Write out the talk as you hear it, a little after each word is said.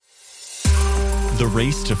The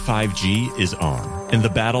race to 5G is on, and the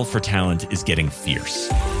battle for talent is getting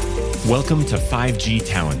fierce. Welcome to 5G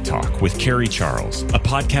Talent Talk with Carrie Charles, a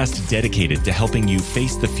podcast dedicated to helping you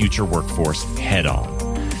face the future workforce head on.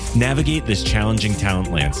 Navigate this challenging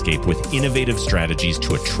talent landscape with innovative strategies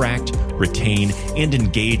to attract, retain, and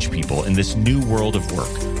engage people in this new world of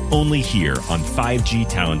work. Only here on 5G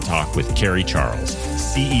Talent Talk with Carrie Charles,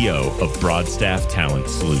 CEO of Broadstaff Talent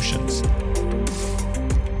Solutions.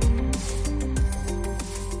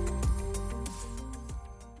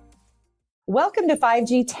 Welcome to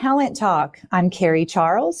 5G Talent Talk. I'm Carrie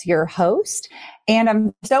Charles, your host, and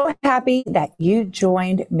I'm so happy that you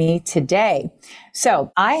joined me today.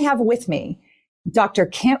 So I have with me Dr.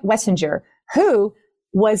 Kent Wessinger, who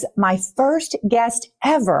was my first guest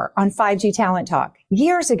ever on 5G Talent Talk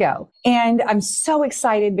years ago. And I'm so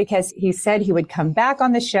excited because he said he would come back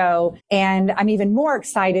on the show. And I'm even more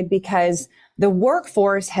excited because the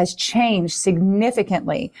workforce has changed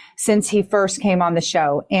significantly since he first came on the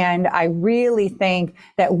show. And I really think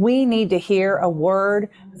that we need to hear a word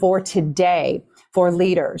for today for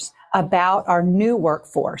leaders about our new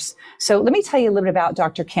workforce. So let me tell you a little bit about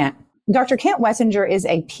Dr. Kent. Dr. Kent Wessinger is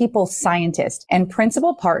a people scientist and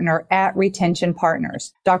principal partner at Retention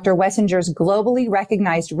Partners. Dr. Wessinger's globally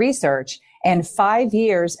recognized research and 5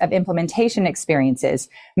 years of implementation experiences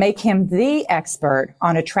make him the expert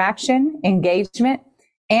on attraction, engagement,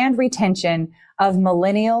 and retention of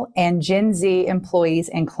millennial and Gen Z employees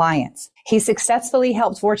and clients. He successfully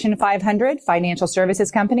helped Fortune 500 financial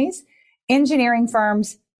services companies, engineering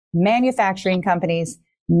firms, manufacturing companies,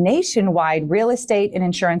 nationwide real estate and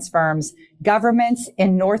insurance firms, governments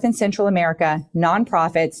in North and Central America,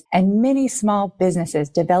 nonprofits, and many small businesses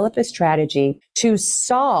develop a strategy to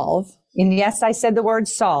solve, and yes, I said the word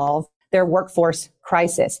solve, their workforce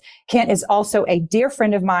crisis. Kent is also a dear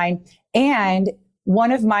friend of mine and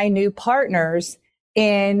one of my new partners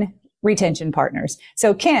in Retention Partners.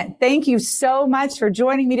 So Kent, thank you so much for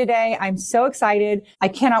joining me today. I'm so excited. I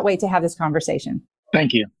cannot wait to have this conversation.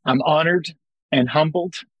 Thank you. I'm honored and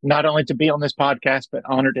humbled, not only to be on this podcast, but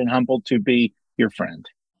honored and humbled to be your friend.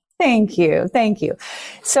 Thank you. Thank you.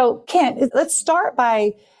 So Kent, let's start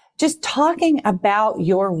by just talking about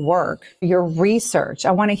your work, your research.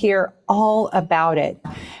 I want to hear all about it,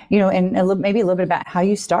 and maybe a little bit about how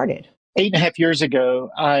you started. 8.5 years ago,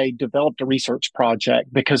 I developed a research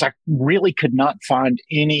project because I really could not find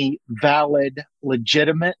any valid,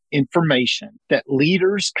 legitimate information that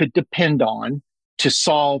leaders could depend on to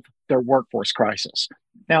solve their workforce crisis.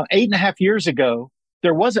 Now, 8.5 years ago,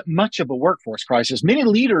 there wasn't much of a workforce crisis. Many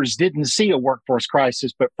leaders didn't see a workforce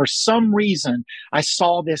crisis, but for some reason, I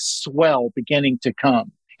saw this swell beginning to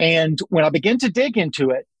come. And when I began to dig into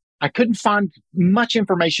it, I couldn't find much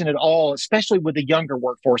information at all, especially with the younger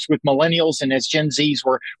workforce, with millennials and as Gen Zs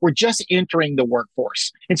were just entering the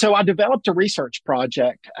workforce. And so I developed a research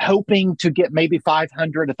project hoping to get maybe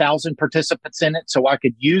 500, 1,000 participants in it so I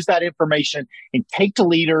could use that information and take to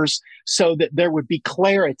leaders so that there would be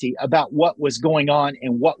clarity about what was going on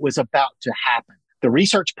and what was about to happen. The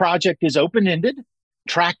research project is open-ended,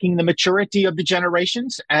 tracking the maturity of the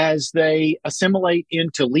generations as they assimilate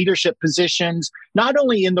into leadership positions, not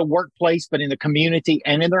only in the workplace, but in the community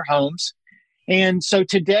and in their homes. And so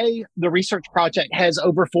today, the research project has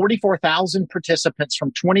over 44,000 participants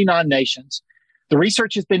from 29 nations. The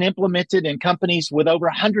research has been implemented in companies with over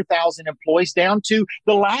 100,000 employees, down to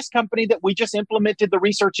the last company that we just implemented the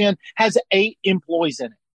research in has 8 employees in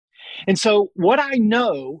it. And so what I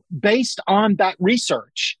know based on that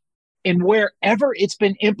research, and wherever it's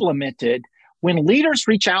been implemented, when leaders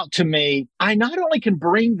reach out to me, I not only can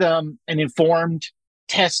bring them an informed,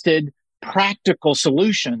 tested, practical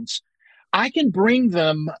solutions, I can bring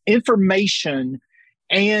them information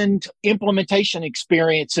and implementation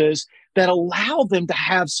experiences that allow them to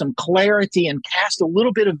have some clarity and cast a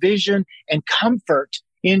little bit of vision and comfort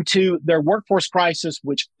into their workforce crisis,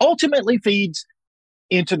 which ultimately feeds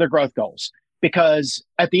into their growth goals. Because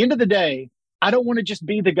at the end of the day, I don't want to just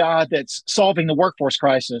be the guy that's solving the workforce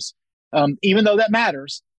crisis, even though that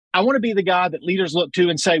matters. I want to be the guy that leaders look to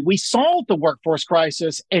and say, we solved the workforce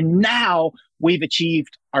crisis and now we've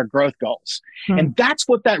achieved our growth goals. And that's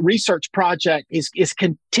what that research project is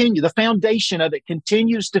continue. The foundation of it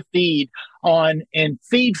continues to feed on and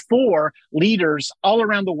feed for leaders all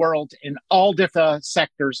around the world in all different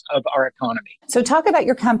sectors of our economy. So talk about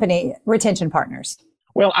your company, Retention Partners.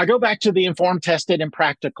 Well, I go back to the informed, tested, and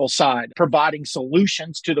practical side, providing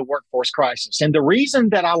solutions to the workforce crisis. And the reason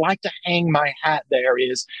that I like to hang my hat there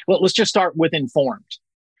is, well, let's just start with informed.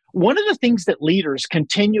 One of the things that leaders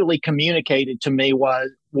continually communicated to me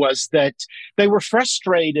was that they were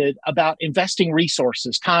frustrated about investing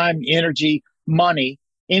resources, time, energy, money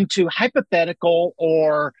into hypothetical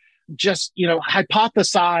or just,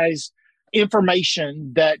 hypothesized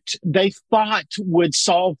information that they thought would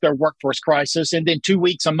solve their workforce crisis. And then 2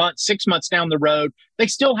 weeks, a month, 6 months down the road, they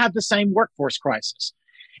still have the same workforce crisis.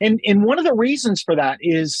 And one of the reasons for that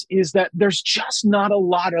is that there's just not a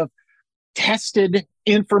lot of tested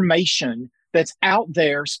information that's out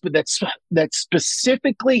there that's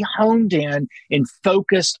specifically honed in and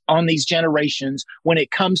focused on these generations when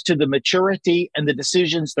it comes to the maturity and the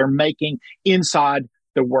decisions they're making inside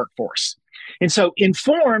the workforce. And so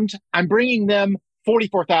Informed, I'm bringing them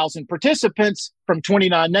 44,000 participants from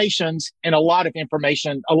 29 nations and a lot of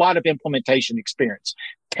information, a lot of implementation experience.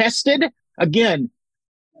 Tested, again,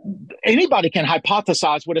 anybody can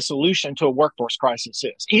hypothesize what a solution to a workforce crisis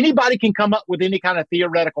is. Anybody can come up with any kind of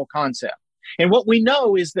theoretical concept. And what we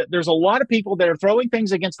know is that there's a lot of people that are throwing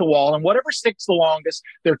things against the wall, and whatever sticks the longest,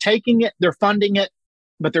 they're taking it, they're funding it,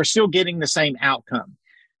 but they're still getting the same outcome.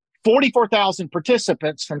 44,000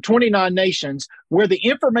 participants from 29 nations where the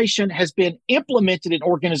information has been implemented in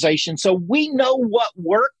organizations. So we know what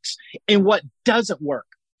works and what doesn't work.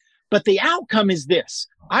 But the outcome is this.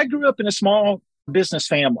 I grew up in a small business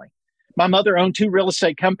family. My mother owned 2 real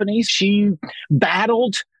estate companies. She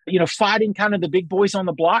battled, fighting kind of the big boys on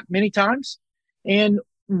the block many times. And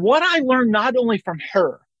what I learned not only from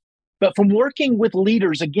her, but from working with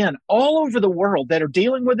leaders, again, all over the world that are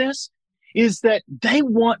dealing with this, is that they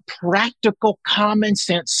want practical, common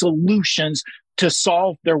sense solutions to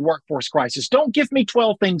solve their workforce crisis. Don't give me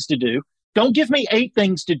 12 things to do. Don't give me 8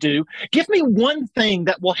 things to do. Give me one thing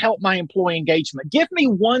that will help my employee engagement. Give me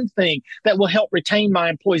one thing that will help retain my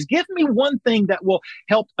employees. Give me one thing that will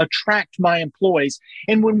help attract my employees.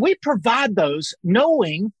 And when we provide those,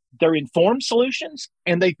 knowing they're informed solutions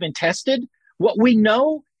and they've been tested, what we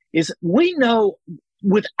know is we know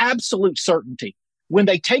with absolute certainty when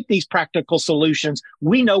they take these practical solutions,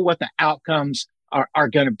 we know what the outcomes are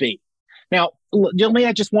going to be. Now, let me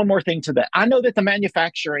add just one more thing to that. I know that the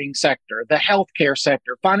manufacturing sector, the healthcare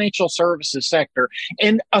sector, financial services sector,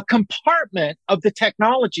 and a compartment of the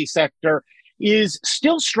technology sector is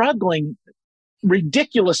still struggling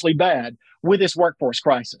ridiculously bad with this workforce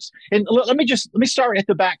crisis. And let me start at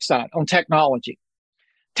the backside on technology.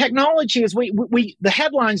 Technology is the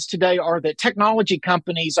headlines today are that technology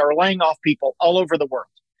companies are laying off people all over the world.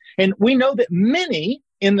 And we know that many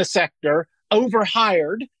in the sector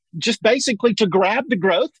overhired just basically to grab the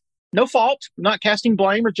growth, no fault, not casting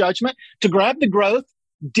blame or judgment, to grab the growth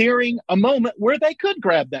during a moment where they could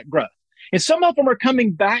grab that growth. And some of them are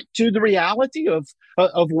coming back to the reality of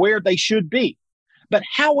where they should be. But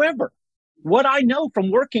however, what I know from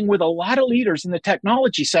working with a lot of leaders in the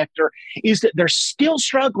technology sector is that they're still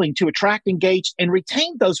struggling to attract, engage, and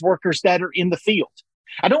retain those workers that are in the field.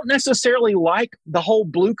 I don't necessarily like the whole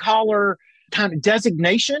blue collar kind of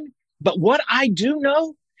designation, but what I do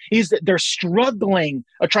know is that they're struggling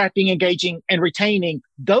attracting, engaging, and retaining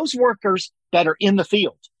those workers that are in the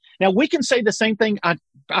field. Now, we can say the same thing.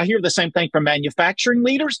 I hear the same thing from manufacturing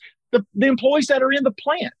leaders, the employees that are in the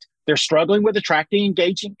plant. They're struggling with attracting,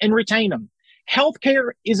 engaging, and retaining them.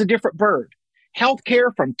 Healthcare is a different bird.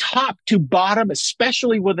 Healthcare from top to bottom,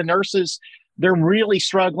 especially with the nurses, they're really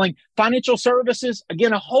struggling. Financial services,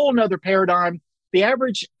 again, a whole nother paradigm. The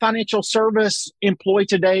average financial service employee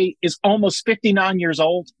today is almost 59 years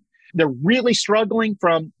old. They're really struggling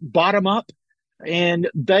from bottom up, and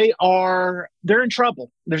they're in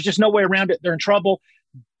trouble. There's just no way around it. They're in trouble.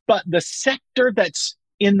 But the sector that's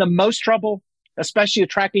in the most trouble, especially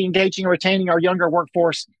attracting, engaging, and retaining our younger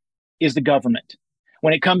workforce, is the government.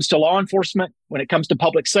 When it comes to law enforcement, when it comes to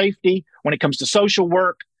public safety, when it comes to social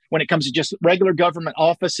work, when it comes to just regular government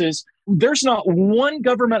offices, there's not one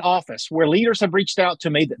government office where leaders have reached out to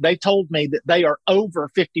me that they've told me that they are over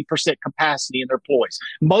 50% capacity in their employees.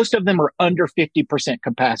 Most of them are under 50%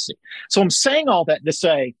 capacity. So I'm saying all that to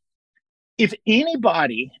say, if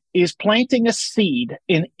anybody is planting a seed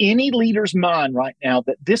in any leader's mind right now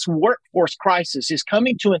that this workforce crisis is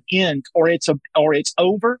coming to an end or it's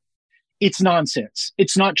over, it's nonsense.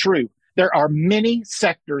 It's not true. There are many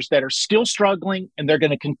sectors that are still struggling, and they're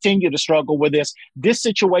going to continue to struggle with this. This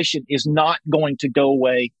situation is not going to go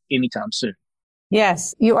away anytime soon.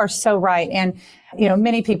 Yes, you are so right. And,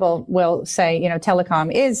 many people will say,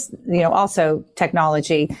 telecom is, also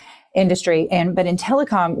technology. industry. But in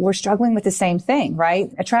telecom, we're struggling with the same thing, right?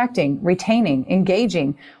 Attracting, retaining,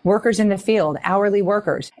 engaging workers in the field, hourly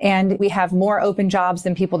workers. And we have more open jobs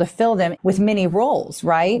than people to fill them with many roles,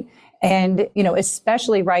 right? And,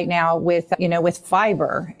 especially right now with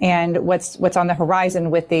fiber and what's on the horizon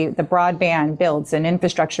with the broadband builds and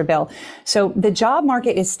infrastructure bill. So the job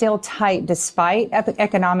market is still tight despite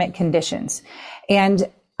economic conditions. And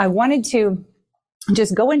I wanted to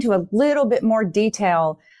just go into a little bit more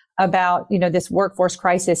detail about, this workforce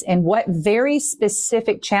crisis and what very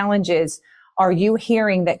specific challenges are you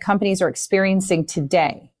hearing that companies are experiencing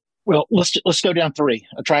today? Well, let's go down three: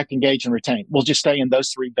 attract, engage, and retain. We'll just stay in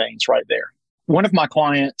those three veins right there. One of my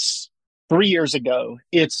clients 3 years ago,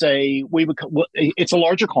 it's a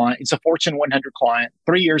larger client. It's a Fortune 100 client.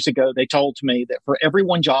 3 years ago, they told me that for every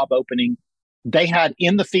one job opening they had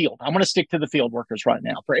in the field, I'm going to stick to the field workers right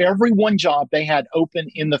now. For every one job they had open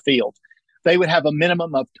in the field, they would have a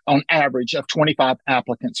minimum of, on average, of 25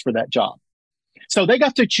 applicants for that job. So they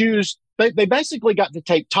got to choose. They basically got to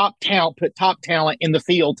take top talent, put top talent in the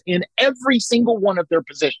field in every single one of their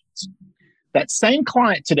positions. That same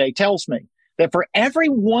client today tells me that for every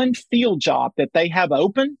one field job that they have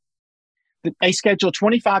open, that they schedule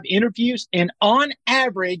 25 interviews, and on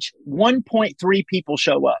average, 1.3 people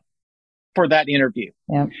show up for that interview.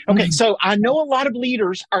 Yeah. Okay, so I know a lot of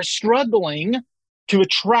leaders are struggling to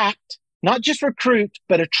attract, not just recruit,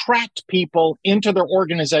 but attract people into their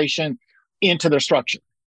organization, into their structure.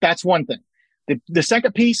 That's one thing. The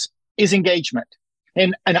second piece is engagement.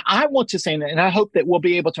 And I want to say that, and I hope that we'll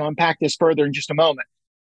be able to unpack this further in just a moment.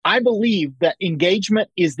 I believe that engagement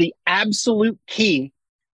is the absolute key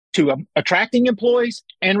to attracting employees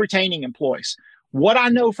and retaining employees. What I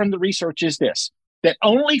know from the research is this, that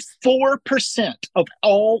only 4% of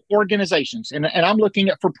all organizations, and I'm looking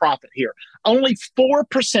at for profit here, only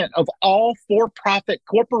 4% of all for-profit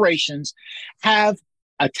corporations have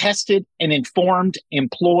a tested and informed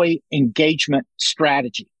employee engagement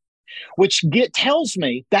strategy, which tells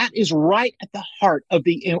me that is right at the heart of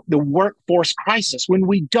the workforce crisis. When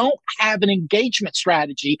we don't have an engagement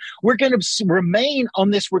strategy, we're going to remain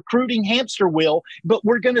on this recruiting hamster wheel, but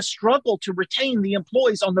we're going to struggle to retain the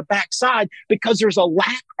employees on the backside because there's a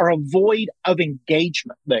lack or a void of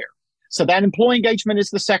engagement there. So that employee engagement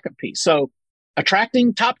is the second piece. So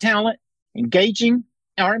attracting top talent, engaging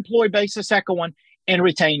our employee base, the second one, and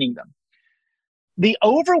retaining them. The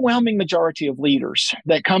overwhelming majority of leaders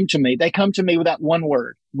that come to me, they come to me with that one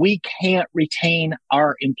word: we can't retain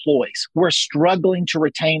our employees. We're struggling to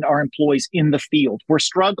retain our employees in the field. We're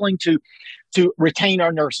struggling to retain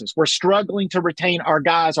our nurses. We're struggling to retain our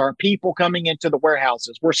guys, our people coming into the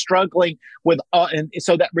warehouses. We're struggling with, and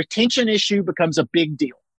so that retention issue becomes a big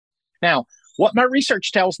deal. Now, what my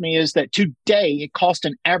research tells me is that today it costs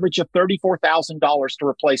an average of $34,000 to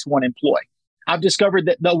replace one employee. I've discovered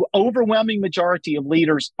that the overwhelming majority of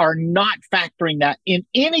leaders are not factoring that in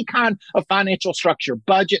any kind of financial structure,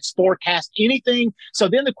 budgets, forecasts, anything. So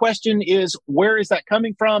then the question is, where is that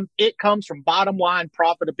coming from? It comes from bottom line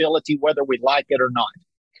profitability, whether we like it or not.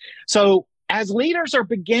 So as leaders are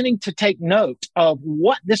beginning to take note of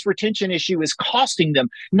what this retention issue is costing them,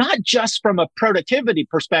 not just from a productivity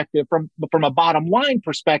perspective, from a bottom line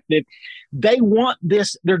perspective, they want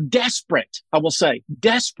this, they're desperate, I will say,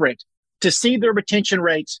 desperate to see their retention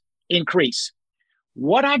rates increase.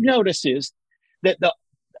 What I've noticed is that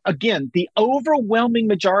the overwhelming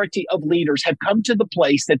majority of leaders have come to the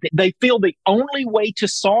place that they feel the only way to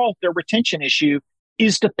solve their retention issue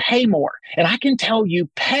is to pay more. And I can tell you,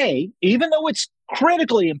 pay, even though it's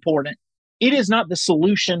critically important, it is not the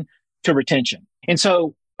solution to retention. And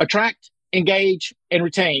so attract, engage, and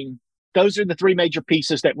retain, those are the three major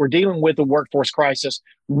pieces that we're dealing with the workforce crisis.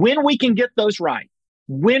 When we can get those right,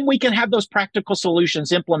 when we can have those practical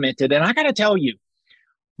solutions implemented. And I got to tell you,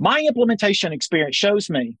 my implementation experience shows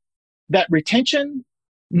me that retention,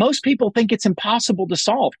 most people think it's impossible to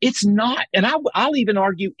solve. It's not. And I'll even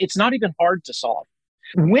argue it's not even hard to solve.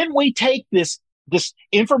 When we take this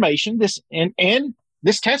information,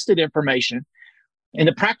 this tested information and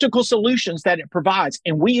the practical solutions that it provides,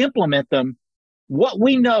 and we implement them, what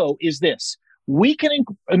we know is this: we can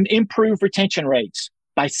improve retention rates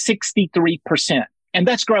by 63%. And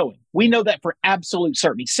that's growing. We know that for absolute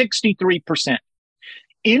certainty, 63%.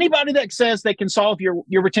 Anybody that says they can solve your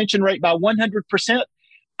retention rate by 100%,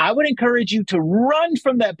 I would encourage you to run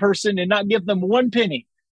from that person and not give them one penny.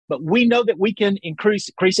 But we know that we can increase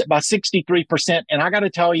it by 63%. And I got to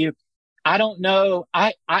tell you, I don't know.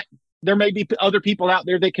 There may be other people out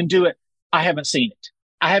there that can do it. I haven't seen it.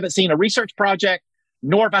 I haven't seen a research project,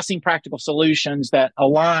 nor have I seen practical solutions that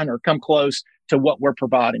align or come close to what we're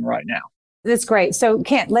providing right now. That's great. So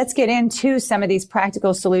Kent, let's get into some of these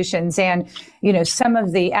practical solutions and, some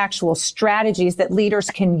of the actual strategies that leaders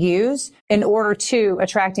can use in order to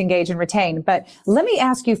attract, engage, and retain. But let me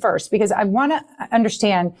ask you first, because I want to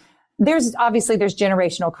understand there's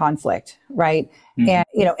generational conflict, right?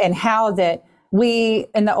 Mm-hmm. And how that we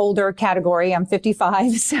in the older category, I'm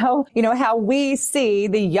 55. So, how we see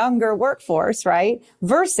the younger workforce, right?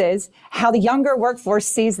 Versus how the younger workforce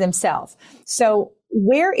sees themselves. So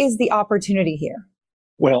where is the opportunity here?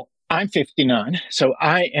 Well, I'm 59, so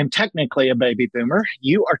I am technically a baby boomer.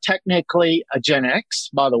 You are technically a Gen X,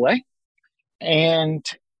 by the way. And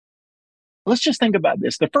let's just think about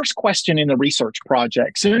this. The first question in the research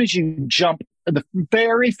project, as soon as you jump, the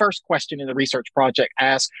very first question in the research project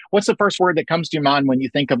asks, what's the first word that comes to your mind when you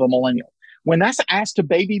think of a millennial? When that's asked to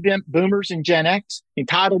baby boomers and Gen X,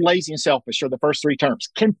 entitled, lazy, and selfish are the first three terms.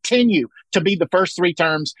 Continue to be the first three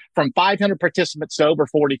terms from 500 participants to over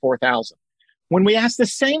 44,000. When we ask the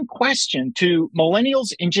same question to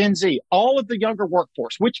millennials and Gen Z, all of the younger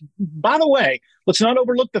workforce, which, by the way, let's not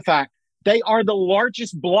overlook the fact they are the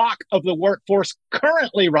largest block of the workforce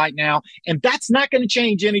currently right now, and that's not going to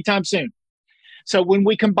change anytime soon. So when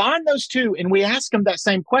we combine those two and we ask them that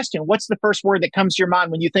same question, what's the first word that comes to your mind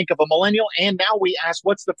when you think of a millennial? And now we ask,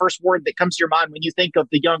 what's the first word that comes to your mind when you think of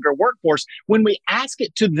the younger workforce? When we ask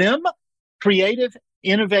it to them, creative,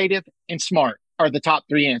 innovative, and smart are the top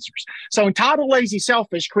three answers. So entitled, lazy,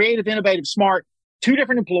 selfish, creative, innovative, smart, two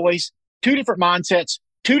different employees, two different mindsets,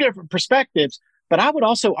 two different perspectives. But I would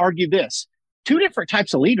also argue this. Two different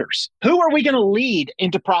types of leaders. Who are we going to lead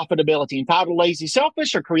into profitability? Entitled, lazy,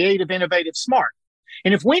 selfish, or creative, innovative, smart?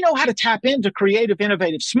 And if we know how to tap into creative,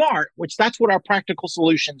 innovative, smart, which that's what our practical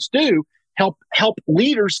solutions do, help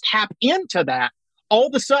leaders tap into that, all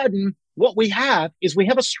of a sudden, what we have is we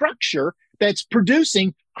have a structure that's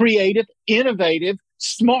producing creative, innovative,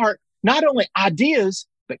 smart, not only ideas,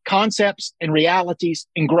 but concepts and realities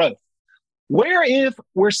and growth. Where if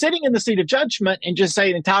we're sitting in the seat of judgment and just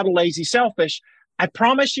saying entitled, lazy, selfish, I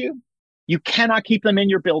promise you, you cannot keep them in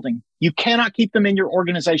your building. You cannot keep them in your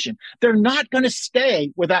organization. They're not going to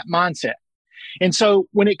stay with that mindset. And so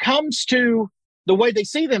when it comes to the way they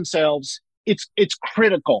see themselves, it's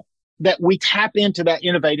critical that we tap into that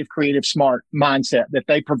innovative, creative, smart mindset that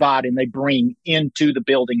they provide and they bring into the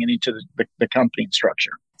building and into the company and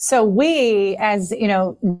structure. So we, as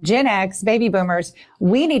Gen X, baby boomers,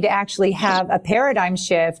 we need to actually have a paradigm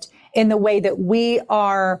shift in the way that we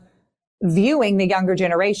are viewing the younger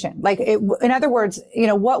generation. In other words,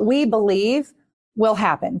 what we believe will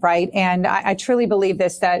happen, right? And I truly believe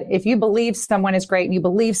this, that if you believe someone is great and you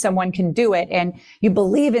believe someone can do it and you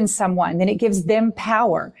believe in someone, then it gives them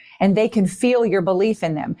power and they can feel your belief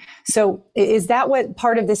in them. So is that what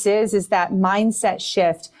part of this is that mindset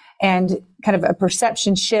shift and kind of a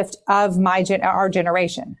perception shift of our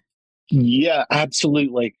generation? Yeah,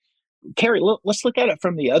 absolutely. Carrie, let's look at it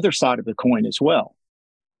from the other side of the coin as well.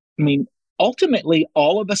 I mean, ultimately,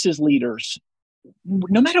 all of us as leaders,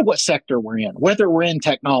 no matter what sector we're in, whether we're in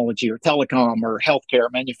technology or telecom or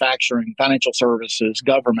healthcare, manufacturing, financial services,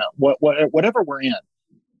 government, whatever we're in,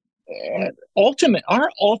 our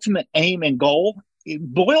ultimate aim and goal, it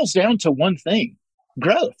boils down to one thing: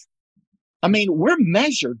 growth. I mean, we're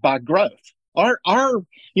measured by growth. Our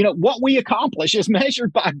what we accomplish is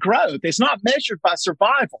measured by growth. It's not measured by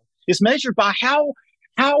survival. It's measured by how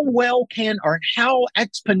well or how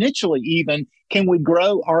exponentially even can we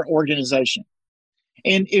grow our organization.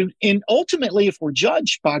 And ultimately, if we're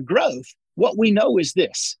judged by growth, what we know is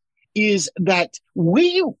this, is that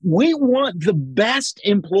we want the best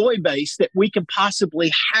employee base that we can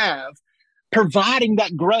possibly have, providing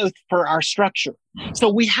that growth for our structure.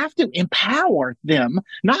 So we have to empower them,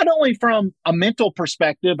 not only from a mental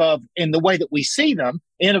perspective in the way that we see them,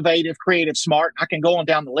 innovative, creative, smart. I can go on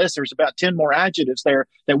down the list. There's about 10 more adjectives there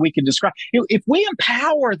that we can describe. If we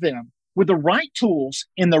empower them with the right tools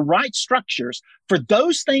and the right structures for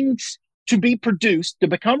those things to be produced, to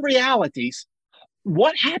become realities,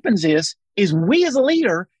 what happens is we as a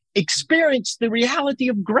leader experience the reality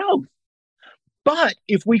of growth. But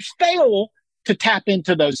if we fail to tap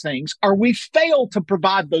into those things, or we fail to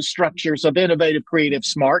provide those structures of innovative, creative,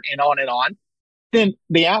 smart, and on, then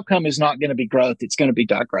the outcome is not going to be growth. It's going to be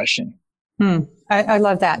digression. I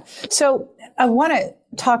love that. So I want to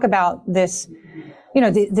talk about this,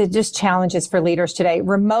 the just challenges for leaders today,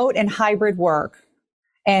 remote and hybrid work,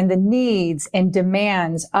 and the needs and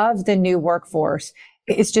demands of the new workforce.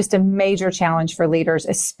 It's just a major challenge for leaders,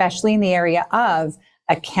 especially in the area of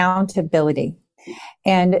accountability.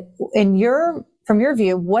 And from your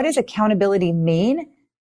view, what does accountability mean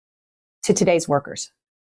to today's workers?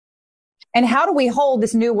 And how do we hold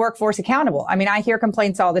this new workforce accountable? I mean, I hear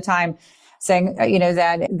complaints all the time saying,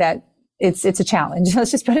 that it's a challenge.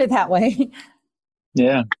 Let's just put it that way.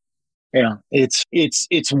 Yeah. Yeah. It's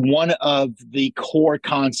one of the core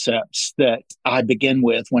concepts that I begin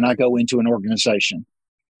with when I go into an organization.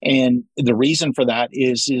 And the reason for that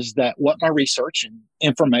is that what my research and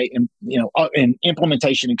and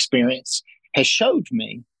implementation experience has showed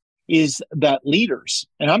me is that leaders,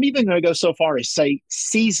 and I'm even going to go so far as say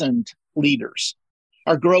seasoned leaders,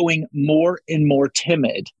 are growing more and more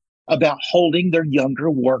timid about holding their younger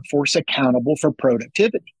workforce accountable for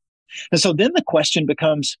productivity. And so then the question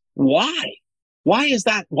becomes, why? Why is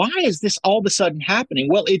that? Why is this all of a sudden happening?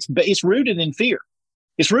 Well, it's rooted in fear.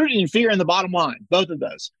 It's rooted in fear and the bottom line, both of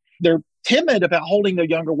those. They're timid about holding their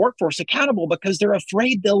younger workforce accountable because they're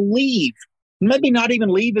afraid they'll leave. Maybe not even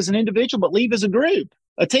leave as an individual, but leave as a group,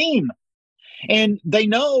 a team. And they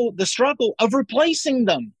know the struggle of replacing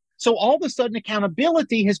them. So all of a sudden,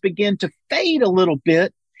 accountability has begun to fade a little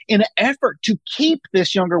bit in an effort to keep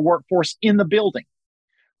this younger workforce in the building.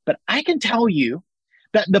 But I can tell you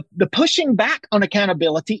that the pushing back on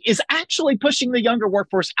accountability is actually pushing the younger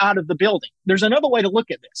workforce out of the building. There's another way to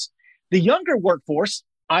look at this. The younger workforce,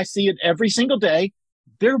 I see it every single day.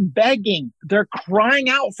 They're begging, they're crying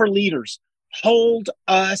out for leaders. Hold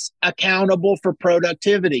us accountable for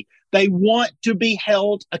productivity. They want to be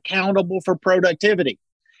held accountable for productivity.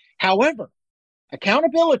 However,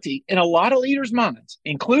 accountability in a lot of leaders' minds,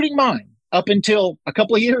 including mine, up until a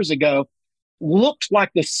couple of years ago, looked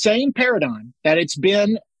like the same paradigm that it's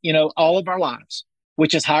been, all of our lives,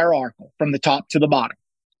 which is hierarchical from the top to the bottom.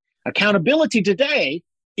 Accountability today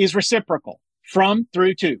is reciprocal from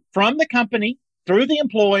the company, through the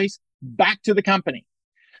employees, back to the company.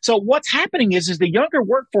 So what's happening is the younger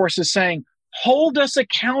workforce is saying, hold us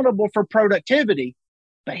accountable for productivity.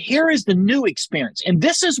 But here is the new experience. And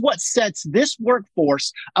this is what sets this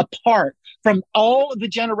workforce apart from all of the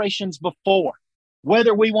generations before.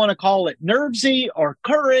 Whether we want to call it nervesy or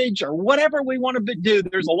courage or whatever we want to do,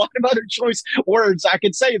 there's a lot of other choice words I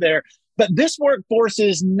could say there. But this workforce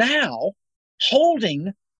is now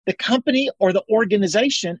holding the company or the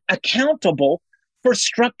organization accountable for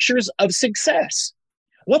structures of success.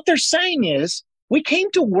 What they're saying is, we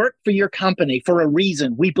came to work for your company for a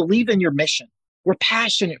reason. We believe in your mission. We're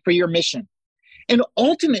passionate for your mission. And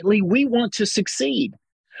ultimately, we want to succeed.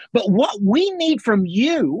 But what we need from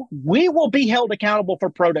you, we will be held accountable for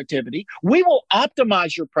productivity. We will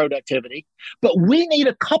optimize your productivity, but we need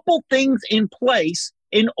a couple things in place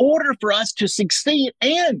in order for us to succeed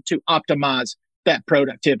and to optimize that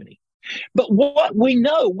productivity. But what we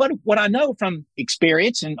know, what I know from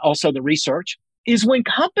experience and also the research, is when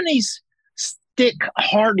companies stick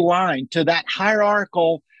hard line to that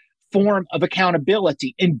hierarchical form of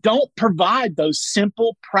accountability and don't provide those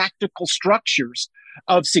simple, practical structures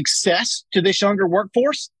of success to this younger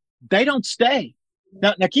workforce, they don't stay.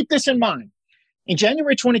 Now keep this in mind. In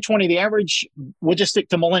January 2020, we'll just stick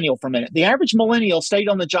to millennial for a minute. The average millennial stayed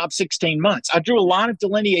on the job 16 months. I drew a line of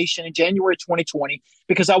delineation in January 2020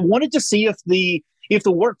 because I wanted to see if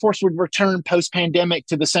the workforce would return post-pandemic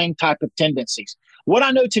to the same type of tendencies. What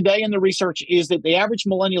I know today in the research is that the average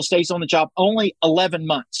millennial stays on the job only 11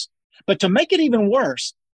 months. But to make it even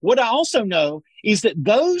worse, what I also know is that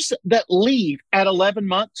those that leave at 11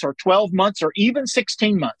 months or 12 months or even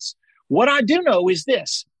 16 months, what I do know is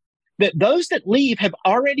this, that those that leave have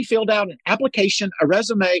already filled out an application, a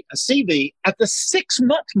resume, a CV at the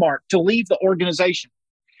 6-month mark to leave the organization.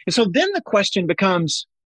 And so then the question becomes,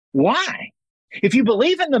 why? If you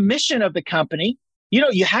believe in the mission of the company,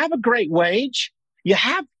 you have a great wage, you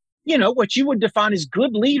have, what you would define as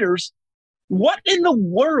good leaders. What in the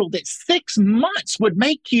world at 6 months would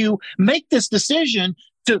make you make this decision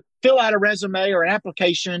to fill out a resume or an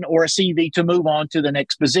application or a CV to move on to the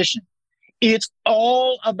next position? It's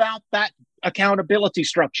all about that accountability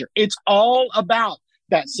structure. It's all about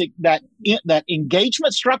that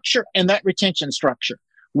engagement structure and that retention structure.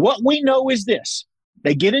 What we know is this.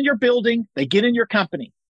 They get in your building, they get in your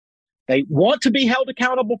company. They want to be held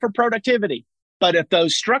accountable for productivity. But if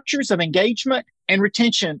those structures of engagement and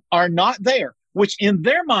retention are not there, which in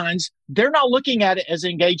their minds, they're not looking at it as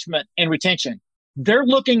engagement and retention. They're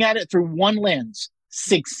looking at it through one lens,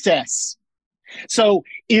 success. So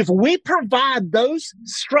if we provide those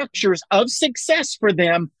structures of success for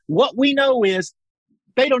them, what we know is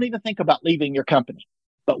they don't even think about leaving your company.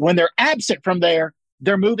 But when they're absent from there,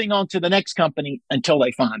 they're moving on to the next company until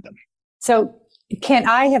they find them. So Ken,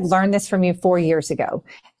 I have learned this from you 4 years ago,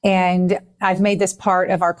 and I've made this part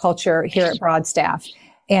of our culture here at Broadstaff,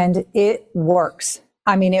 and it works.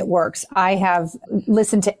 I mean, it works. I have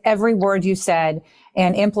listened to every word you said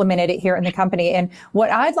and implemented it here in the company. And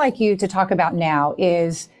what I'd like you to talk about now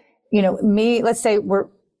is, let's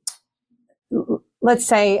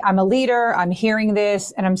say I'm a leader, I'm hearing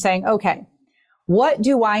this and I'm saying, okay, what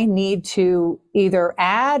do I need to either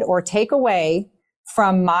add or take away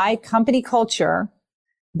from my company culture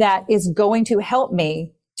that is going to help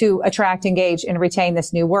me to attract, engage, and retain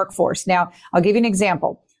this new workforce? Now, I'll give you an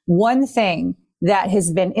example. One thing that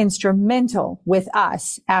has been instrumental with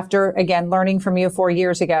us after, again, learning from you 4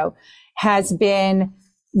 years ago has been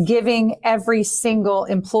giving every single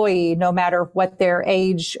employee, no matter what their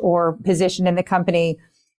age or position in the company,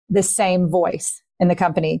 the same voice in the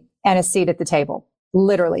company and a seat at the table,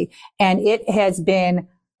 literally. And it has been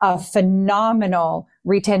a phenomenal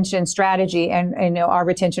retention strategy. And our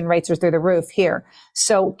retention rates are through the roof here.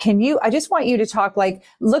 So I just want you to talk,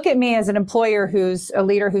 look at me as an employer who's a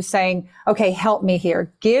leader who's saying, okay, help me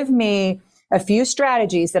here. Give me a few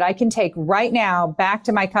strategies that I can take right now back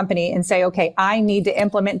to my company and say, okay, I need to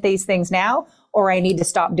implement these things now, or I need to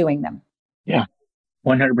stop doing them. Yeah,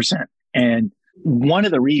 100%. And one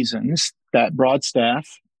of the reasons that Broadstaff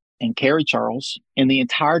and Carrie Charles and the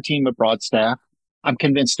entire team of Broadstaff, I'm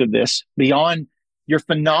convinced of this, beyond your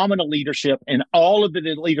phenomenal leadership and all of the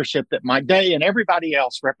leadership that Mike Day and everybody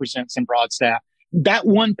else represents in Broadstaff, that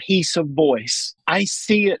one piece of voice, I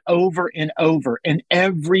see it over and over in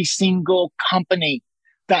every single company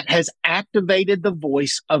that has activated the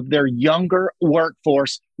voice of their younger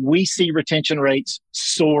workforce. We see retention rates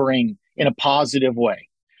soaring in a positive way.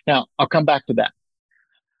 Now, I'll come back to that.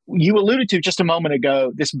 You alluded to just a moment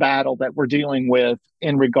ago, this battle that we're dealing with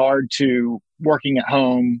in regard to working at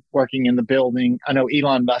home, working in the building. I know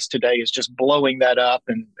Elon Musk today is just blowing that up.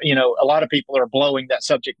 And, a lot of people are blowing that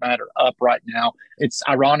subject matter up right now. It's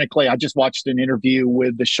ironically, I just watched an interview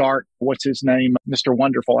with the shark. What's his name? Mr.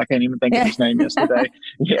 Wonderful. I can't even think of his name yesterday.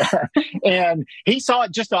 Yeah. And he saw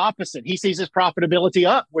it just the opposite. He sees his profitability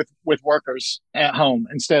up with workers at home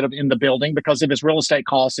instead of in the building because of his real estate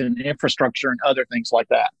costs and infrastructure and other things like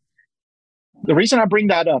that. The reason I bring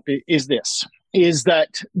that up is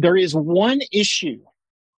that there is one issue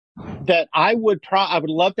that I would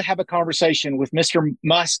love to have a conversation with Mr.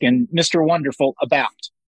 Musk and Mr. Wonderful about.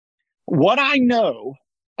 What I know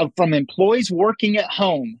from employees working at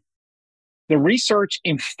home, the research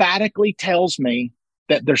emphatically tells me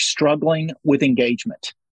that they're struggling with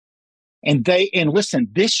engagement. And listen,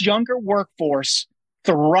 this younger workforce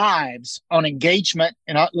thrives on engagement.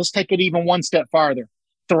 And let's take it even one step farther.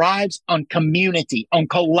 Thrives on community, on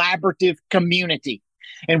collaborative community.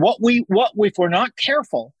 And if we're not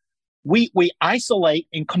careful, we isolate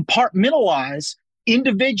and compartmentalize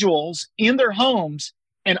individuals in their homes,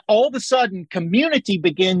 and all of a sudden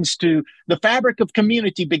the fabric of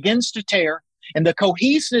community begins to tear, and the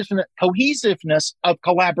cohesiveness of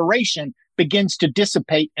collaboration begins to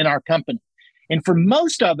dissipate in our company. And for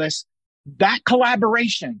most of us, that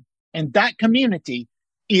collaboration and that community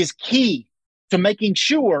is key to making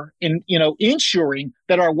sure ensuring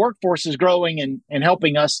that our workforce is growing and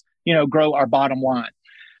helping us, grow our bottom line.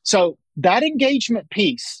 So that engagement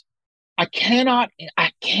piece, I cannot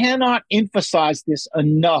emphasize this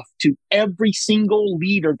enough to every single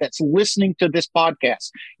leader that's listening to this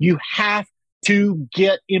podcast. You have to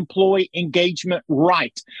get employee engagement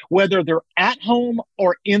right, whether they're at home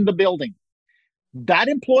or in the building. That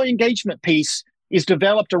employee engagement piece is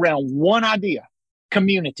developed around one idea: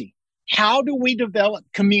 community. How do we develop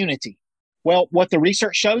community? Well, what the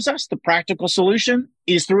research shows us, the practical solution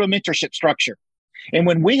is through a mentorship structure. And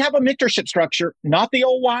when we have a mentorship structure, not the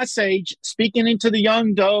old wise sage speaking into the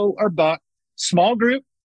young doe or buck, small group,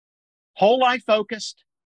 whole life focused,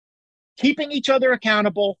 keeping each other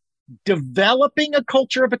accountable, developing a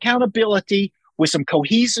culture of accountability with some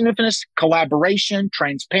cohesiveness, collaboration,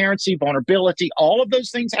 transparency, vulnerability, all of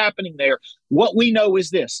those things happening there. What we know is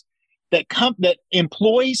this: that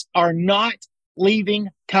employees are not leaving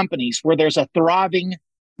companies where there's a thriving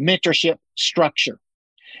mentorship structure.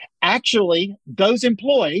 Actually, those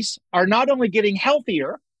employees are not only getting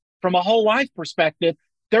healthier from a whole life perspective,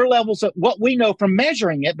 their levels of what we know from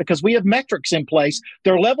measuring it, because we have metrics in place,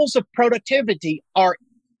 their levels of productivity are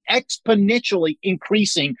exponentially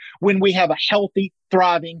increasing when we have a healthy,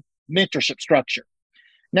 thriving mentorship structure.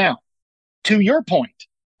 Now, to your point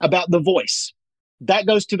about the voice, that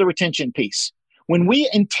goes to the retention piece. When we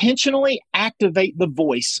intentionally activate the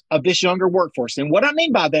voice of this younger workforce, and what I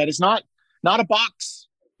mean by that is not a box,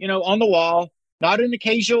 on the wall, not an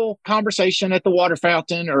occasional conversation at the water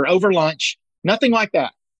fountain or over lunch, nothing like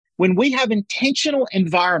that. When we have intentional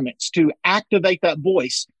environments to activate that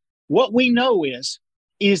voice, what we know is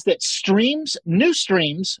is that new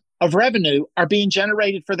streams of revenue are being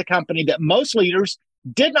generated for the company that most leaders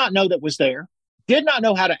did not know that was there, did not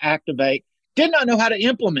know how to activate, did not know how to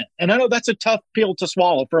implement. And I know that's a tough pill to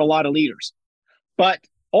swallow for a lot of leaders. But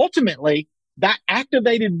ultimately, that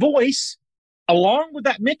activated voice, along with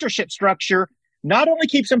that mentorship structure, not only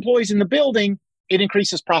keeps employees in the building, it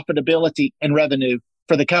increases profitability and revenue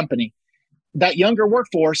for the company. That younger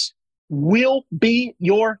workforce will be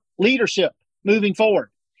your leadership moving forward.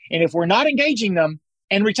 And if we're not engaging them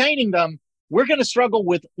and retaining them, we're going to struggle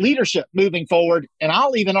with leadership moving forward. And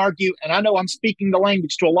I'll even argue, and I know I'm speaking the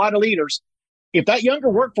language to a lot of leaders, if that younger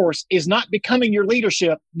workforce is not becoming your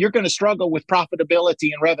leadership, you're going to struggle with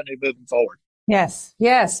profitability and revenue moving forward. Yes,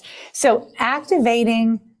 yes. So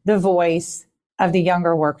activating the voice of the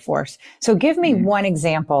younger workforce. So give me one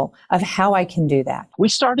example of how I can do that. We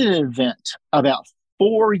started an event about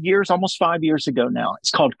 4 years, almost 5 years ago now. It's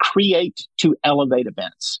called Create to Elevate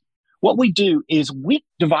Events. What we do is we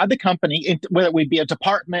divide the company, whether it would be a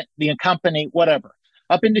department, the company, whatever,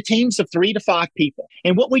 up into teams of 3 to 5 people.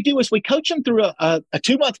 And what we do is we coach them through a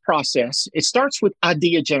 2-month process. It starts with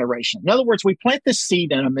idea generation. In other words, we plant this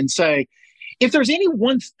seed in them and say, if there's any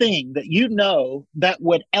one thing that you know that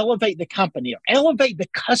would elevate the company or elevate the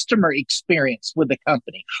customer experience with the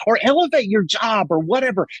company or elevate your job or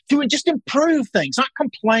whatever, to just improve things, not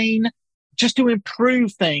complain, just to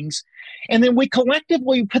improve things. And then we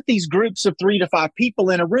collectively put these groups of 3 to 5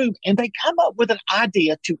 people in a room and they come up with an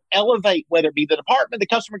idea to elevate, whether it be the department, the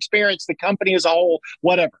customer experience, the company as a whole,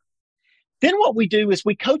 whatever. Then what we do is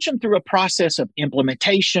we coach them through a process of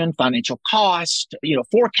implementation, financial cost,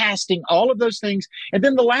 forecasting, all of those things. And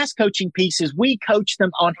then the last coaching piece is we coach them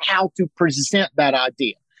on how to present that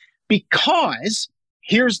idea. Because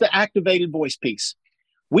here's the activated voice piece.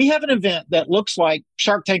 We have an event that looks like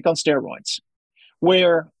Shark Tank on steroids,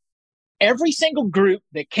 where every single group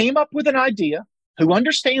that came up with an idea, who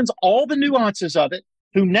understands all the nuances of it,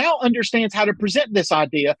 who now understands how to present this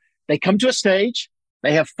idea, they come to a stage.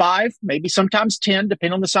 They have 5, maybe sometimes 10,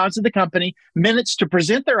 depending on the size of the company, minutes to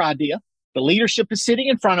present their idea. The leadership is sitting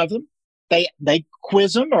in front of them. They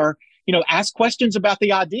quiz them or, ask questions about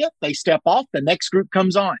the idea. They step off. The next group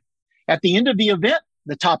comes on. At the end of the event,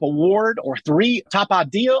 the top award or top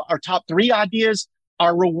idea or top 3 ideas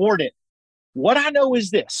are rewarded. What I know is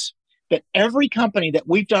this, that every company that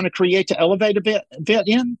we've done a Create to Elevate event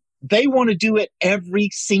in, they want to do it every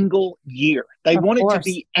single year. They want it to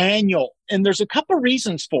be annual. And there's a couple of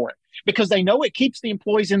reasons for it, because they know it keeps the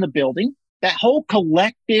employees in the building, that whole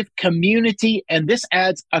collective community, and this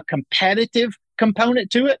adds a competitive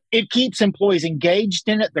component to it. It keeps employees engaged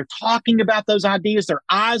in it. They're talking about those ideas. Their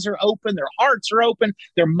eyes are open. Their hearts are open.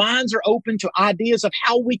 Their minds are open to ideas of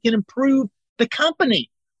how we can improve the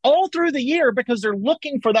company all through the year, because they're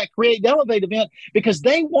looking for that Create Elevate event because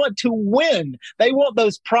they want to win. They want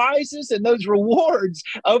those prizes and those rewards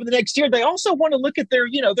over the next year. They also want to look at their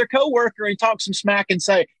coworker and talk some smack and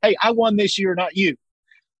say, hey, I won this year, not you.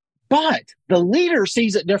 But the leader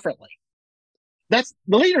sees it differently. The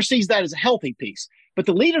leader sees that as a healthy piece, but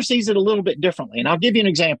the leader sees it a little bit differently. And I'll give you an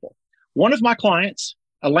example. One of my clients,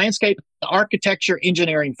 a landscape architecture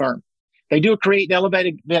engineering firm, they do a Create and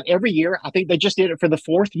Elevate event every year. I think they just did it for the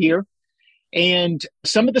 4th year. And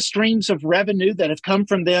some of the streams of revenue that have come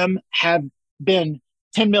from them have been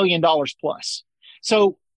 $10 million plus.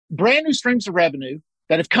 So brand new streams of revenue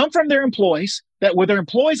that have come from their employees, that were their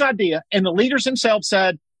employees' idea, and the leaders themselves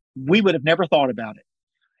said, we would have never thought about it.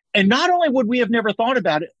 And not only would we have never thought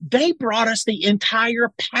about it, they brought us the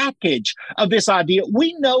entire package of this idea.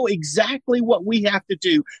 We know exactly what we have to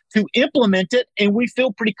do to implement it, and we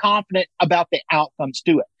feel pretty confident about the outcomes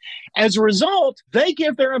to it. As a result, they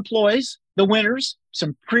give their employees, the winners,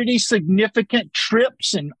 some pretty significant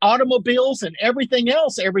trips and automobiles and everything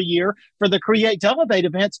else every year for the Create to Elevate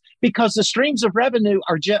events, because the streams of revenue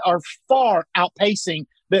are far outpacing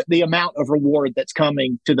the amount of reward that's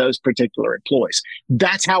coming to those particular employees.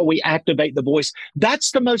 That's how we activate the voice.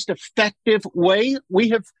 That's the most effective way we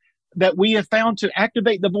have found to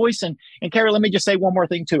activate the voice. And Carrie, let me just say one more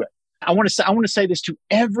thing to it. I want to say this to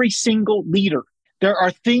every single leader. There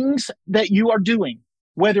are things that you are doing,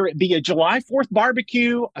 whether it be a July 4th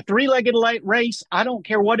barbecue, a 3-legged race, I don't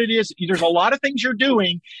care what it is. There's a lot of things you're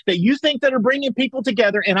doing that you think that are bringing people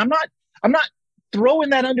together. And I'm not throwing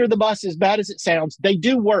that under the bus, as bad as it sounds. They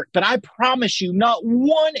do work, but I promise you, not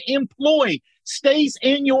one employee stays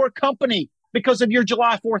in your company because of your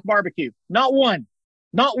July 4th barbecue. Not one.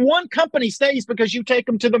 Not one company stays because you take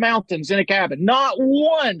them to the mountains in a cabin. Not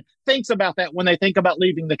one thinks about that when they think about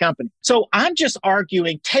leaving the company. So I'm just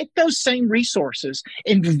arguing, take those same resources,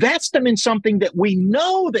 invest them in something that we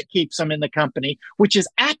know that keeps them in the company, which is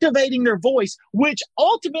activating their voice, which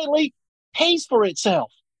ultimately pays for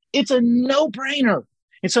itself. It's a no-brainer.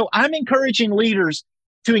 And so I'm encouraging leaders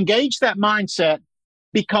to engage that mindset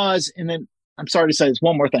because, and then I'm sorry to say this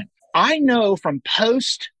one more thing. I know from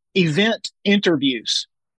post-event interviews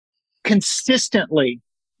consistently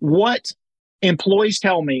what employees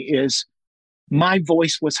tell me is my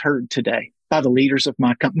voice was heard today by the leaders of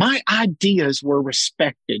my company. My ideas were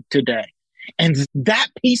respected today. And that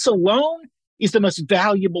piece alone is the most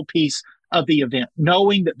valuable piece of the event,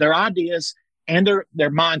 knowing that their ideas and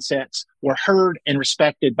their mindsets were heard and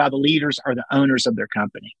respected by the leaders or the owners of their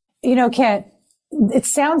company. You know, Kent, it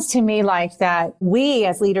sounds to me like that we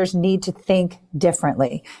as leaders need to think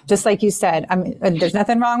differently. Just like you said, there's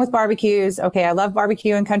nothing wrong with barbecues. Okay, I love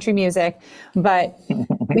barbecue and country music, but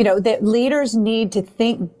you know, that leaders need to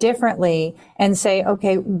think differently and say,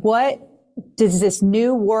 okay, what does this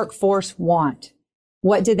new workforce want?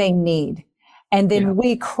 What do they need? And then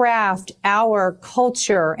we craft our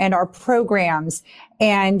culture and our programs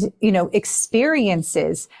and, you know,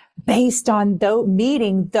 experiences based on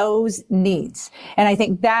meeting those needs. And I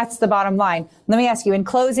think that's the bottom line. Let me ask you in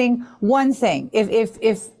closing, one thing, if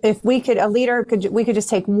we could, we could just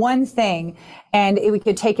take one thing and we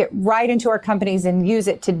could take it right into our companies and use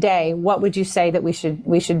it today. What would you say that we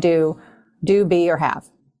should do, be, or have?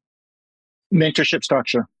 Mentorship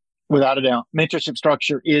structure. Without a doubt, mentorship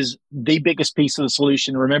structure is the biggest piece of the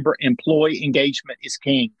solution. Remember, employee engagement is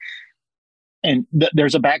king. And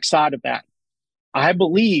there's a backside of that. I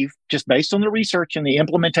believe, just based on the research and the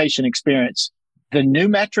implementation experience, the new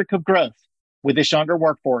metric of growth with this younger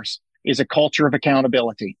workforce is a culture of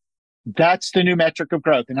accountability. That's the new metric of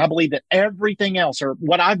growth. And I believe that everything else, or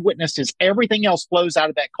what I've witnessed is everything else flows out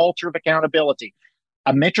of that culture of accountability.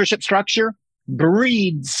 A mentorship structure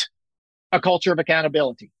breeds a culture of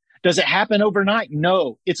accountability. Does it happen overnight?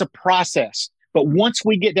 No, it's a process. But once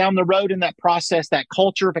we get down the road in that process, that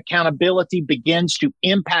culture of accountability begins to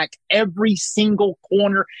impact every single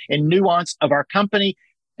corner and nuance of our company.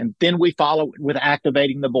 And then we follow with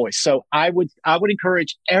activating the voice. So I would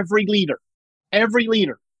encourage every leader,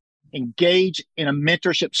 engage in a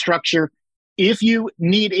mentorship structure. If you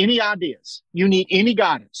need any ideas, you need any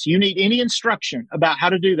guidance, you need any instruction about how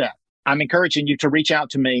to do that, I'm encouraging you to reach out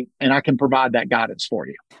to me and I can provide that guidance for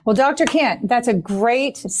you. Well, Dr. Kent, that's a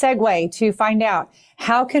great segue to find out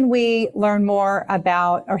how can we learn more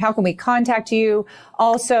about, or how can we contact you?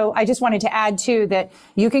 Also, I just wanted to add too that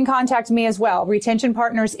you can contact me as well. Retention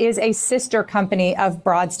Partners is a sister company of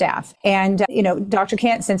Broadstaff. And, you know, Dr.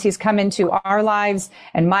 Kent, since he's come into our lives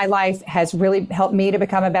and my life, has really helped me to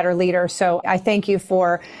become a better leader. So I thank you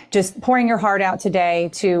for just pouring your heart out today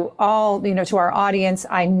to all, you know, to our audience.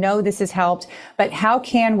 I know this has helped, but how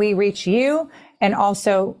can we reach you and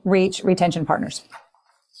also reach Retention Partners?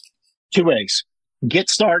 Two ways.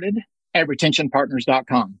 Get started at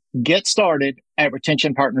retentionpartners.com. Get started at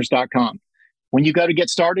retentionpartners.com. When you go to get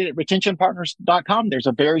started at retentionpartners.com, there's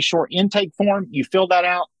a very short intake form. You fill that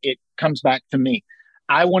out. It comes back to me.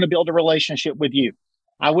 I want to build a relationship with you.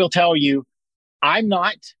 I will tell you, I'm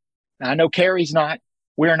not, I know Carrie's not,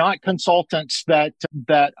 we're not consultants that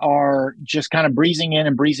are just kind of breezing in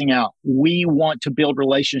and breezing out. We want to build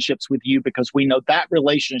relationships with you because we know that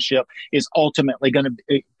relationship is ultimately going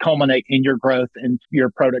to culminate in your growth and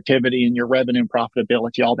your productivity and your revenue and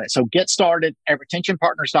profitability, all that. So get started at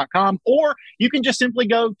retentionpartners.com, or you can just simply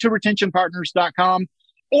go to retentionpartners.com,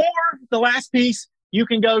 or the last piece, you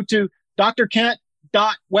can go to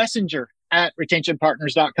drkent.wessinger at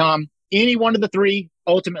retentionpartners.com. Any one of the three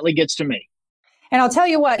ultimately gets to me. And I'll tell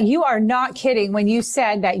you what, you are not kidding when you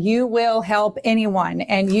said that you will help anyone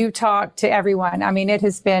and you talk to everyone. I mean, it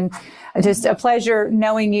has been just a pleasure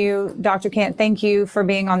knowing you, Dr. Kent. Thank you for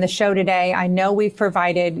being on the show today. I know you've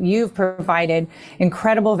provided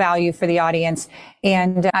incredible value for the audience.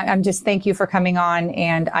 And I'm just thank you for coming on.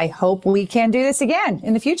 And I hope we can do this again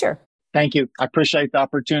in the future. Thank you. I appreciate the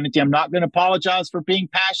opportunity. I'm not going to apologize for being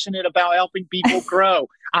passionate about helping people grow.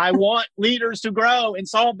 I want leaders to grow and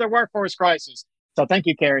solve their workforce crisis. So thank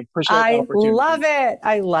you, Carrie. Appreciate the opportunity. I love it.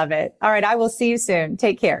 I love it. All right. I will see you soon.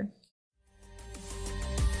 Take care.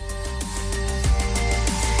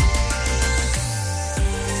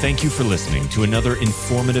 Thank you for listening to another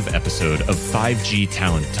informative episode of 5G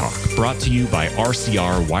Talent Talk, brought to you by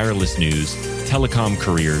RCR Wireless News, Telecom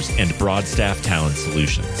Careers, and Broadstaff Talent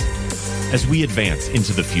Solutions. As we advance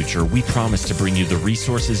into the future, we promise to bring you the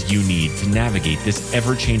resources you need to navigate this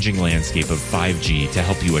ever-changing landscape of 5G to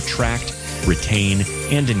help you attract, retain,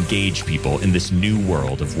 and engage people in this new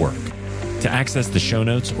world of work. To access the show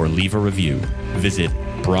notes or leave a review, visit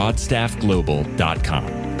broadstaffglobal.com.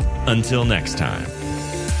 Until next time.